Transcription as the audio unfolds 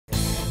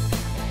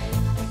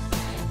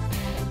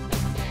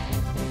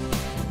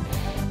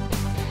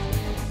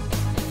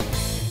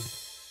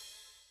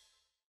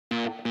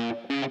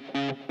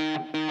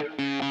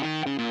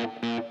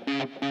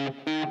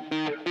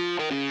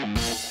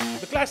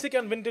classic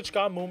and vintage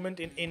car movement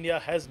in India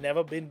has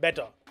never been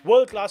better.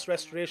 World-class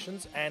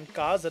restorations and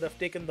cars that have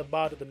taken the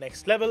bar to the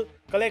next level,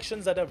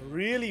 collections that have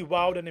really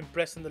wowed and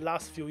impressed in the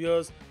last few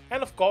years,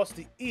 and of course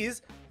the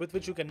ease with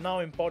which you can now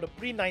import a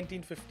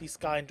pre-1950s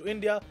car into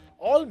India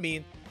all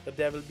mean that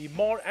there will be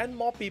more and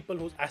more people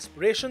whose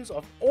aspirations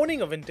of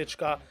owning a vintage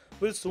car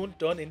will soon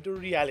turn into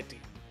reality.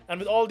 And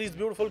with all these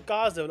beautiful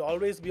cars, there will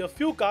always be a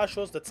few car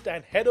shows that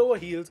stand head over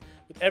heels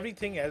with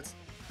everything else,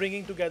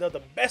 bringing together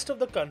the best of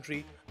the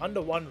country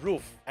under one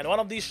roof. And one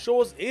of these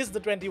shows is the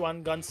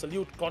 21 Gun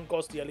Salute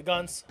Concours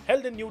d'Elegance,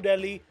 held in New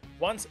Delhi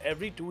once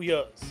every 2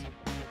 years.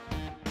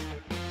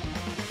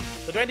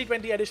 The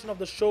 2020 edition of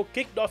the show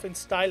kicked off in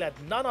style at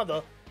none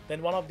other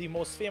than one of the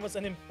most famous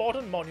and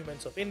important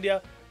monuments of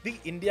India, the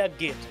India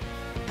Gate.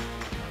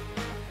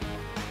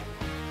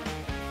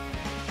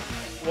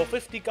 Over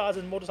 50 cars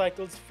and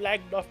motorcycles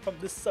flagged off from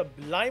this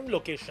sublime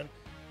location,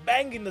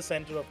 bang in the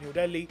center of New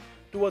Delhi,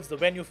 towards the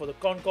venue for the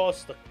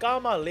concourse, the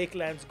Kama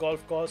Lakelands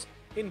Golf Course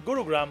in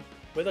Gurugram,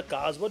 where the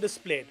cars were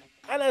displayed.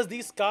 And as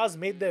these cars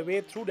made their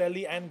way through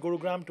Delhi and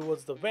Gurugram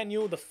towards the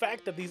venue, the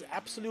fact that these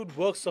absolute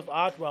works of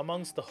art were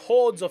amongst the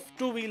hordes of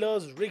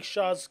two-wheelers,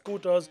 rickshaws,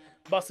 scooters,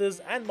 buses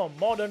and more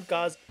modern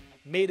cars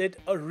made it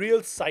a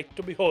real sight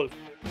to behold.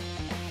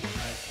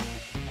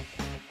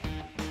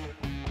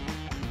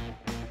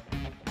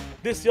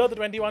 This year, the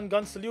 21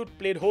 Gun Salute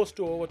played host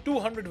to over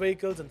 200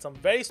 vehicles in some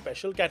very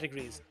special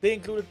categories. They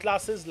included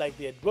classes like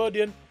the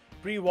Edwardian,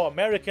 pre-war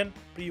American,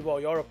 pre-war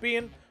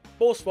European,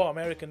 post-war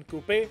American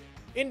Coupe,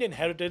 Indian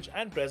Heritage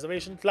and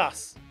Preservation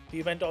class.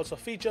 The event also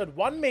featured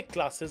one-make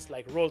classes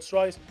like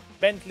Rolls-Royce,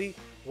 Bentley,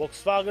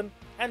 Volkswagen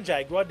and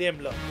Jaguar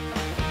Daimler.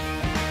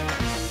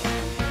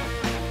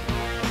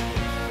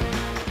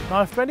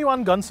 Now, if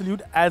 21 Gun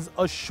Salute as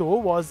a show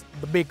was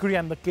the bakery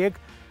and the cake,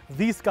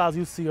 these cars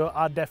you see here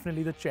are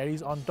definitely the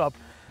cherries on top.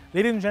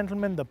 Ladies and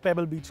gentlemen, the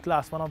Pebble Beach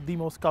class, one of the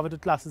most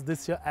coveted classes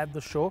this year at the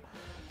show.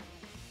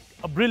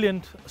 A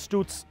brilliant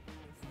Stutz,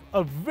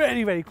 a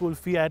very cool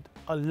Fiat,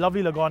 a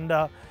lovely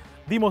Lagonda,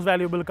 the most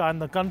valuable car in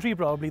the country,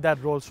 probably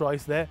that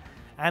Rolls-Royce there,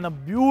 and a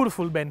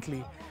beautiful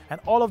Bentley. And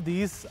all of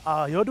these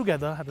are here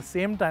together at the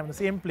same time, the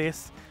same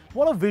place.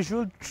 What a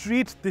visual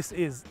treat this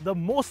is. The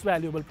most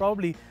valuable,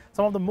 probably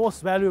some of the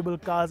most valuable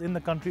cars in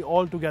the country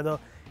all together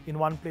in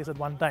one place at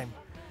one time.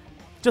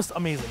 Just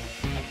amazing.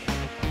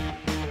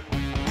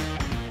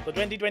 The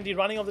 2020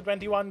 running of the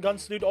 21 Gun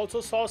Salute also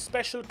saw a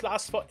special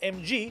class for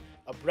MG,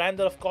 a brand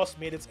that of course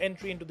made its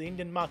entry into the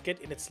Indian market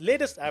in its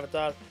latest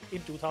avatar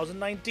in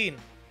 2019.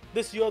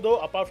 This year though,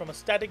 apart from a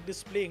static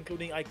display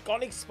including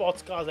iconic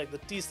sports cars like the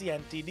TC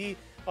and TD,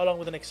 along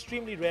with an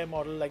extremely rare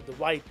model like the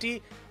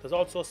YT, there's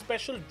also a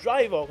special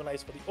drive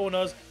organized for the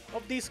owners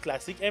of these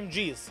classic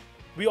MGs.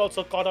 We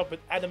also caught up with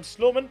Adam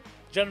Sloman,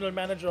 General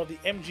Manager of the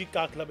MG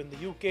Car Club in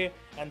the UK,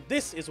 and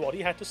this is what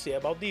he had to say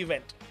about the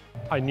event.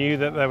 I knew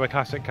that there were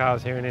classic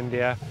cars here in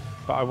India,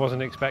 but I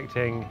wasn't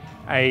expecting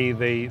A,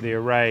 the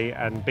array,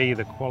 and B,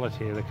 the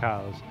quality of the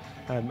cars.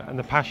 And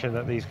the passion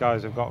that these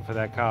guys have got for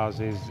their cars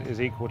is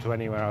equal to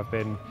anywhere I've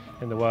been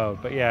in the world.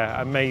 But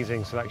yeah,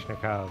 amazing selection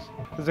of cars.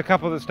 There's a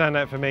couple that stand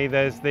out for me.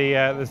 There's the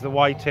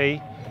YT,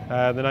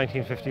 the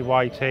 1950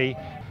 YT.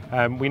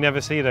 We never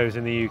see those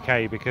in the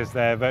UK because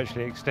they're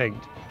virtually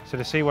extinct. So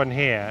to see one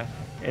here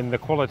in the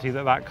quality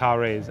that that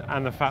car is,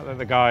 and the fact that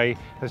the guy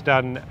has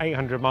done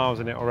 800 miles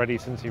in it already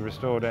since he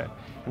restored it,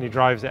 and he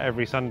drives it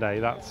every Sunday,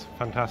 that's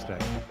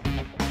fantastic.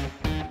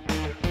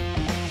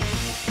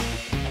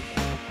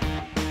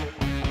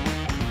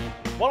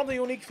 One of the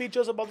unique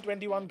features about the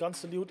 21 Gun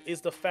Salute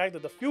is the fact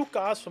that the few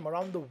cars from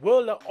around the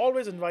world are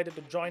always invited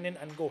to join in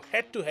and go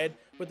head to head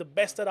with the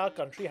best that our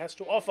country has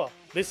to offer.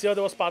 This year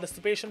there was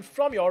participation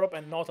from Europe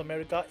and North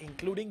America,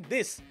 including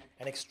this,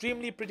 an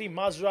extremely pretty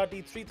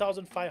Maserati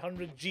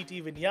 3500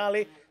 GT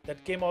Vignale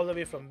that came all the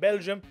way from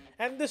Belgium,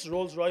 and this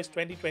Rolls-Royce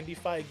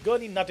 2025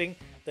 Gurney Nutting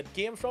that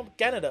came from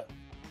Canada.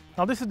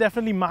 Now this is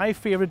definitely my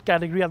favorite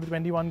category at the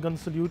 21 Gun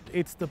Salute.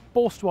 It's the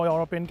post-war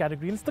European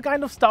category. It's the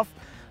kind of stuff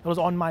that was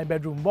on my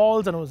bedroom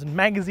walls and it was in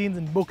magazines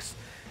and books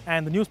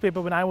and the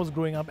newspaper when I was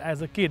growing up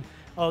as a kid.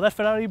 That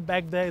Ferrari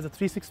back there is a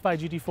 365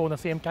 GT4 in the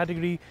same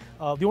category.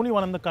 The only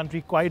one in the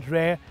country, quite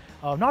rare.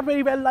 Not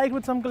very well liked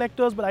with some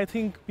collectors, but I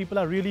think people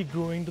are really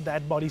growing to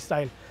that body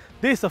style.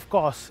 This, of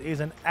course, is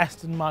an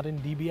Aston Martin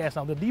DBS.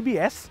 Now the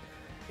DBS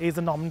is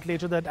a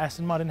nomenclature that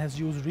Aston Martin has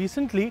used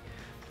recently.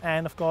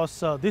 And of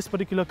course, this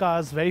particular car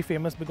is very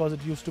famous because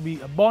it used to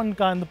be a Bond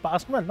car in the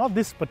past. Well, not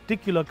this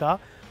particular car,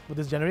 but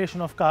this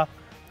generation of car.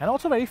 And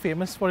also very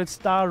famous for its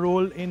star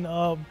role in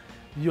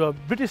your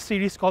British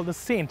series called The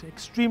Saint,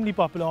 extremely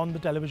popular on the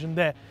television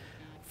there.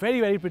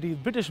 Very pretty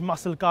British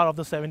muscle car of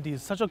the 70s,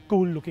 such a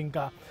cool looking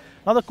car.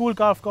 Another cool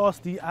car, of course,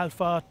 the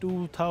Alpha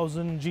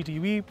 2000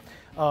 GTV,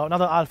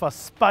 another Alpha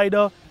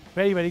Spider,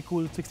 very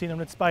cool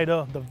 1600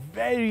 Spider, the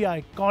very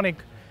iconic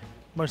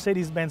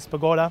Mercedes-Benz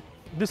Pagoda.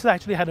 This has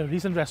actually had a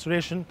recent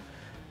restoration,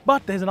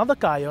 but there's another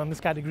car here in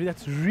this category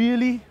that's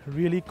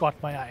really caught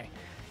my eye,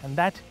 and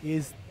that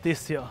is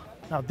this here.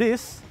 Now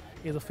this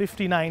is a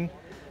 59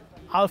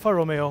 Alfa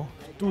Romeo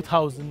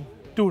 2000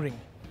 Touring,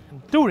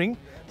 Touring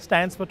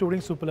stands for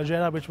Touring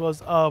Superleggera, which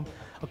was a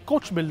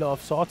coach builder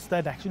of sorts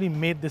that actually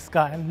made this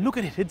car. And look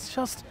at it, it's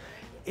just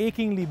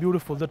achingly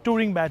beautiful. The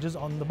touring badges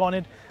on the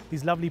bonnet,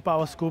 these lovely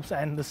power scoops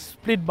and the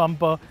split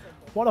bumper.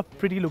 What a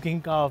pretty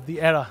looking car of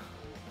the era.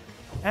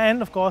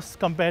 And of course,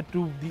 compared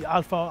to the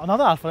Alfa,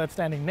 another Alfa that's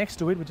standing next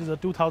to it, which is a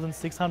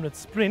 2600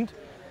 Sprint,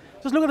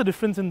 just look at the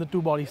difference in the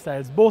two body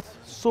styles, both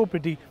so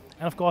pretty.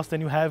 And of course,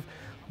 then you have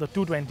the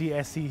 220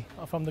 SE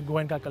from the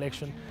Goenka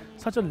collection.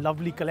 Such a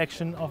lovely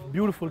collection of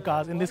beautiful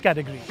cars in this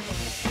category.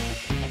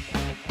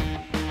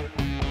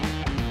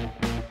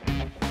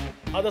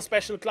 Other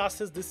special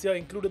classes this year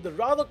included the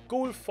rather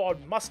cool Ford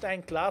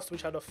Mustang class,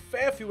 which had a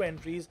fair few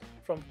entries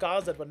from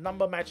cars that were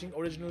number matching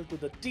original to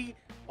the T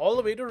all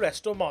the way to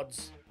resto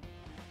mods.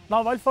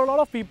 Now, while for a lot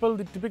of people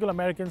the typical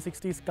American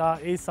 60s car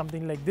is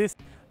something like this,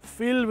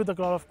 filled with a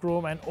lot of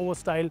chrome and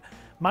overstyle,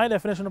 my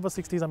definition of a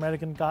 60s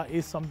American car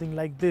is something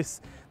like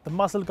this. The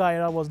muscle car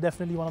era was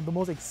definitely one of the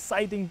most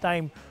exciting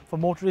time for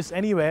motorists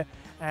anywhere,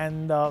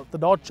 and the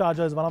Dodge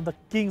Charger is one of the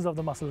kings of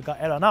the muscle car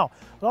era. Now,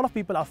 a lot of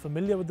people are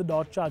familiar with the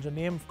Dodge Charger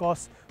name, of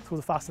course, through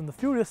the Fast and the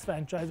Furious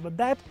franchise, but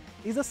that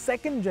is a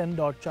second-gen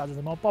Dodge Charger,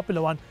 the more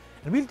popular one,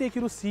 and we'll take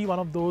you to see one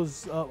of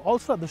those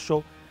also at the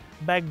show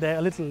back there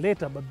a little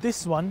later. But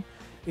this one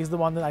is the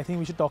one that I think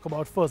we should talk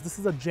about first. This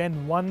is a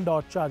Gen 1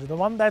 Dodge Charger, the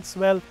one that's,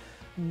 well,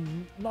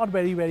 not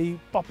very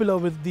popular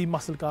with the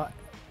muscle car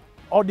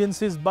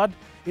audiences, but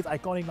it's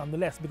iconic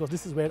nonetheless because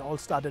this is where it all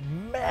started.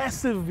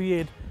 Massive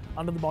V8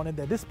 under the bonnet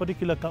there. This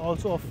particular car,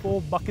 also a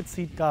 4 bucket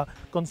seat car,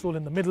 console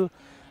in the middle.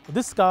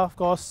 This car, of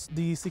course,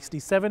 the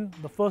 67,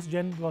 the first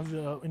gen was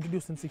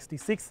introduced in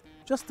 66,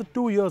 just the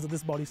 2 years that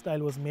this body style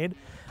was made.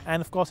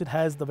 And of course, it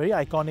has the very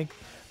iconic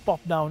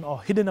pop-down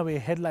or hidden away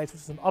headlights,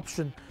 which is an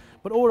option.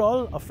 But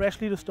overall, a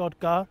freshly restored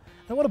car,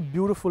 and what a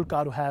beautiful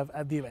car to have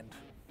at the event.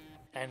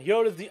 And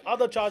here is the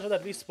other Charger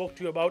that we spoke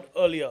to you about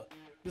earlier.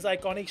 This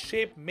iconic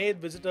shape made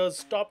visitors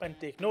stop and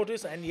take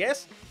notice, and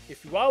yes,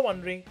 if you are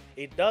wondering,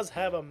 it does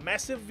have a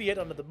massive V8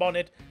 under the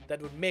bonnet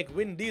that would make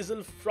Vin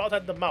Diesel froth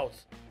at the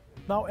mouth.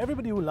 Now,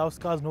 everybody who loves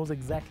cars knows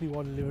exactly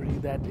what livery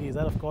that is.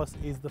 That, of course,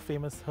 is the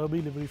famous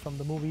Herbie livery from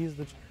the movies,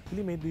 which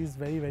really made these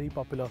very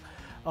popular.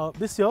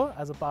 This year,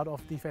 as a part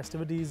of the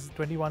festivities,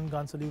 21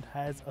 Gun Salute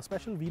has a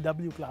special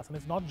VW class, and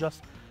it's not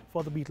just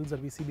for the Beetles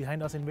that we see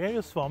behind us in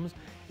various forms,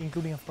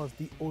 including, of course,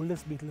 the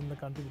oldest Beetle in the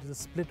country, which is a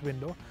split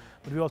window.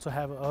 But we also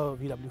have a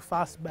VW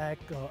Fastback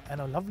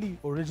and a lovely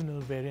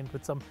original variant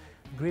with some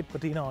great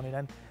patina on it.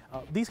 And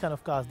these kind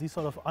of cars, these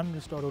sort of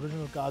unrestored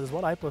original cars, is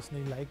what I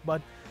personally like.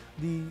 But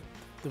the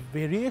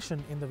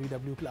variation in the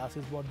VW class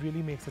is what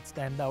really makes it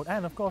stand out.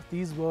 And of course,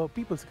 these were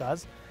people's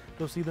cars.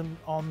 To see them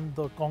on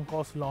the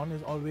Concours lawn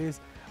is always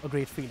a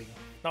great feeling.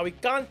 Now, we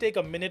can't take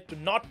a minute to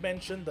not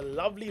mention the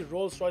lovely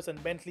Rolls-Royce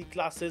and Bentley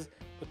classes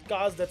with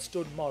cars that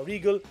stood more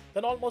regal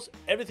than almost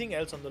everything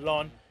else on the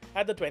lawn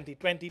at the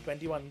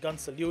 2020-21 Gun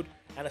Salute,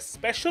 and a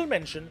special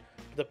mention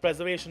to the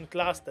preservation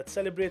class that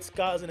celebrates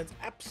cars in its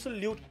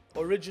absolute,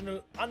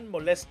 original,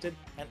 unmolested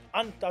and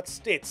untouched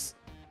states.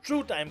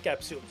 True time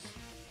capsules.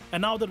 And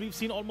now that we've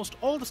seen almost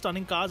all the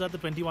stunning cars at the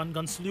 21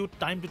 Gun Salute,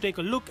 time to take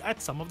a look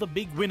at some of the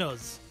big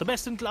winners. The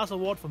Best in Class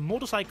award for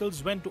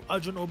motorcycles went to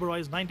Arjun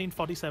Oberoi's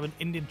 1947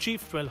 Indian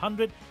Chief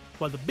 1200,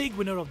 while the big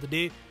winner of the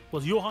day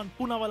was Johan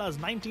Poonawala's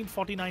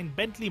 1949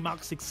 Bentley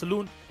Mark 6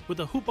 Saloon with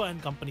a Hooper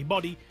 & Company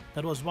body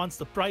that was once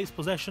the prized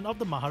possession of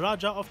the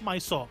Maharaja of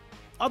Mysore.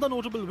 Other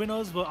notable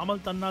winners were Amal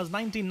Tanna's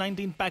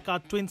 1919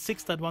 Packard Twin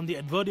 6 that won the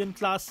Edwardian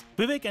class,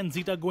 Vivek and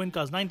Zita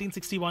Goenka's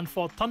 1961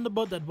 Ford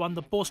Thunderbird that won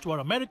the post-war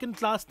American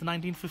class, the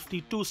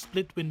 1952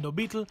 split window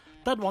Beetle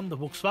that won the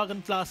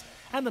Volkswagen class,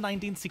 and the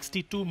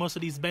 1962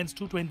 Mercedes-Benz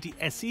 220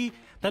 SE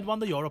that won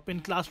the European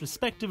class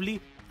respectively,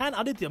 and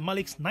Aditya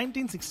Malik's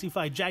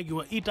 1965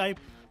 Jaguar E-Type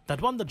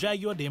that won the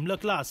Jaguar Daimler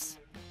class.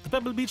 The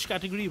Pebble Beach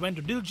category went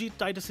to Diljit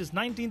Titus's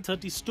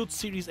 1930 Stutz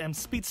Series M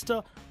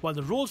Speedster, while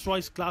the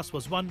Rolls-Royce class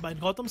was won by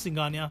Gautam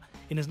Singhania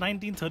in his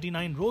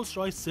 1939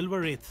 Rolls-Royce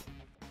Silver Wraith.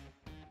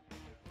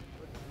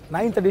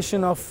 9th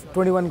edition of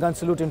 21 Gun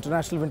Salute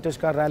International Vintage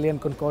Car Rally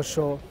and Concours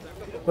Show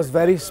was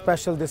very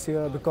special this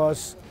year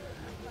because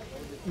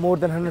more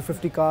than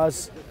 150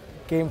 cars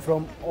came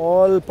from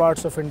all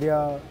parts of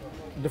India,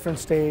 different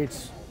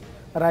states,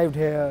 arrived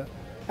here,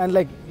 and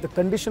like the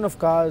condition of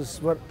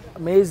cars were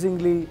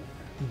amazingly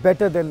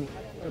better than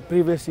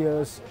previous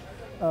years.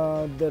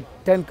 The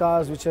 10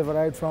 cars which have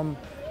arrived from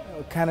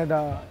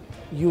Canada,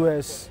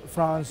 US,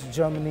 France,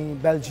 Germany,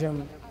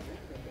 Belgium,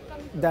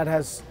 that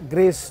has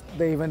graced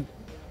the event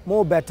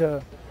more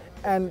better.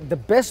 And the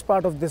best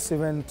part of this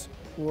event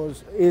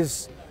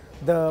is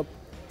the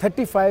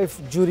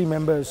 35 jury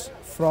members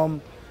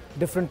from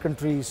different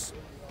countries,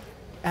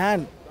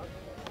 and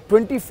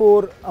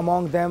 24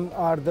 among them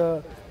are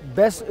the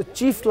best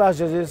chief class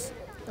judges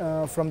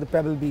from the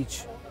Pebble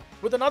Beach.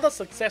 With another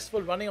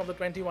successful running of the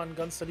 21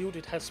 Gun Salute,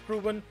 it has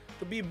proven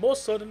to be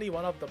most certainly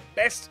one of the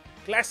best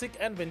classic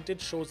and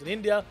vintage shows in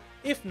India,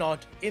 if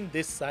not in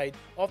this side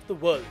of the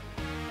world.